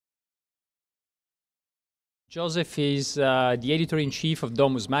Joseph is the editor-in-chief of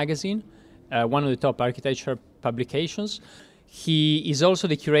Domus magazine, one of the top architecture publications. He is also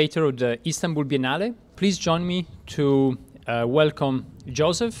the curator of the Istanbul Biennale. Please join me to welcome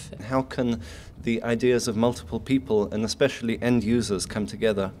Joseph. How can the ideas of multiple people, and especially end users, come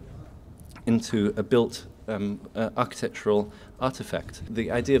together into a built architectural artifact? The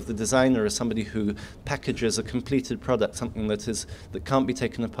idea of the designer as somebody who packages a completed product, something that can't be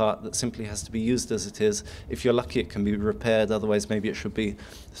taken apart, that simply has to be used as it is. If you're lucky, it can be repaired, otherwise maybe it should be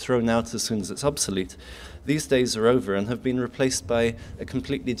thrown out as soon as it's obsolete. These days are over and have been replaced by a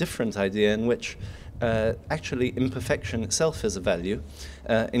completely different idea in which actually imperfection itself is a value,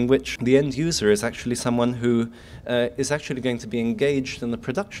 in which the end user is actually someone who is actually going to be engaged in the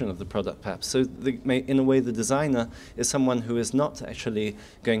production of the product, perhaps. So in a way, the designer is someone who is not actually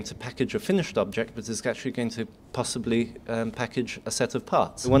going to package a finished object, but is actually going to possibly package a set of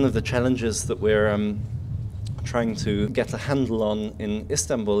parts. One of the challenges that we're trying to get a handle on in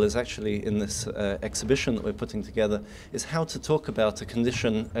Istanbul is actually in this exhibition that we're putting together, is how to talk about a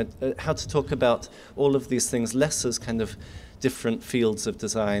condition, how to talk about all of these things less as kind of different fields of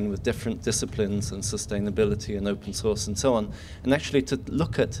design with different disciplines and sustainability and open source and so on, and actually to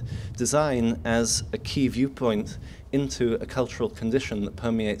look at design as a key viewpoint into a cultural condition that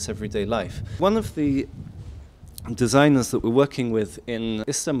permeates everyday life. One of the designers that we're working with in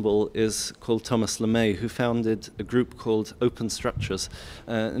Istanbul is called Thomas Lemay, who founded a group called Open Structures.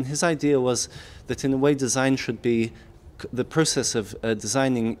 And his idea was that in a way design should be, the process of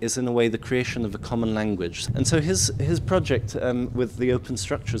designing is in a way the creation of a common language. And so his project with the Open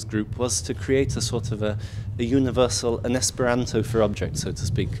Structures group was to create a sort of a universal, an Esperanto for objects, so to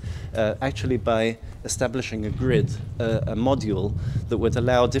speak, actually by establishing a grid, a module that would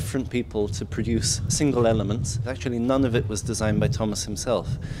allow different people to produce single elements. Actually, none of it was designed by Thomas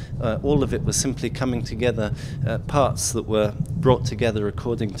himself. All of it was simply coming together, parts that were brought together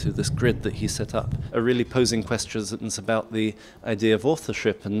according to this grid that he set up. Really posing questions about the idea of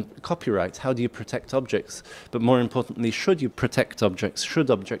authorship and copyright. How do you protect objects? But more importantly, should you protect objects?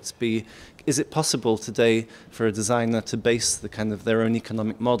 Should objects be... Is it possible today for a designer to base the kind of their own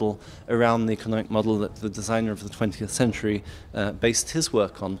economic model around the economic model that the designer of the 20th century based his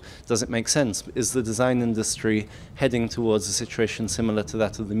work on? Does it make sense? Is the design industry heading towards a situation similar to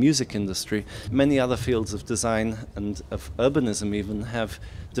that of the music industry? Many other fields of design and of urbanism even have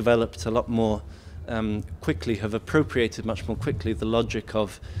developed a lot more quickly, have appropriated much more quickly the logic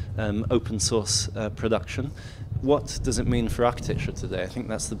of open source production. What does it mean for architecture today? I think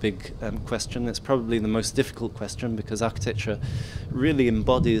that's the big question. It's probably the most difficult question because architecture really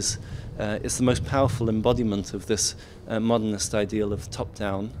embodies, it's the most powerful embodiment of this modernist ideal of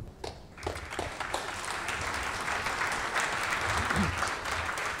top-down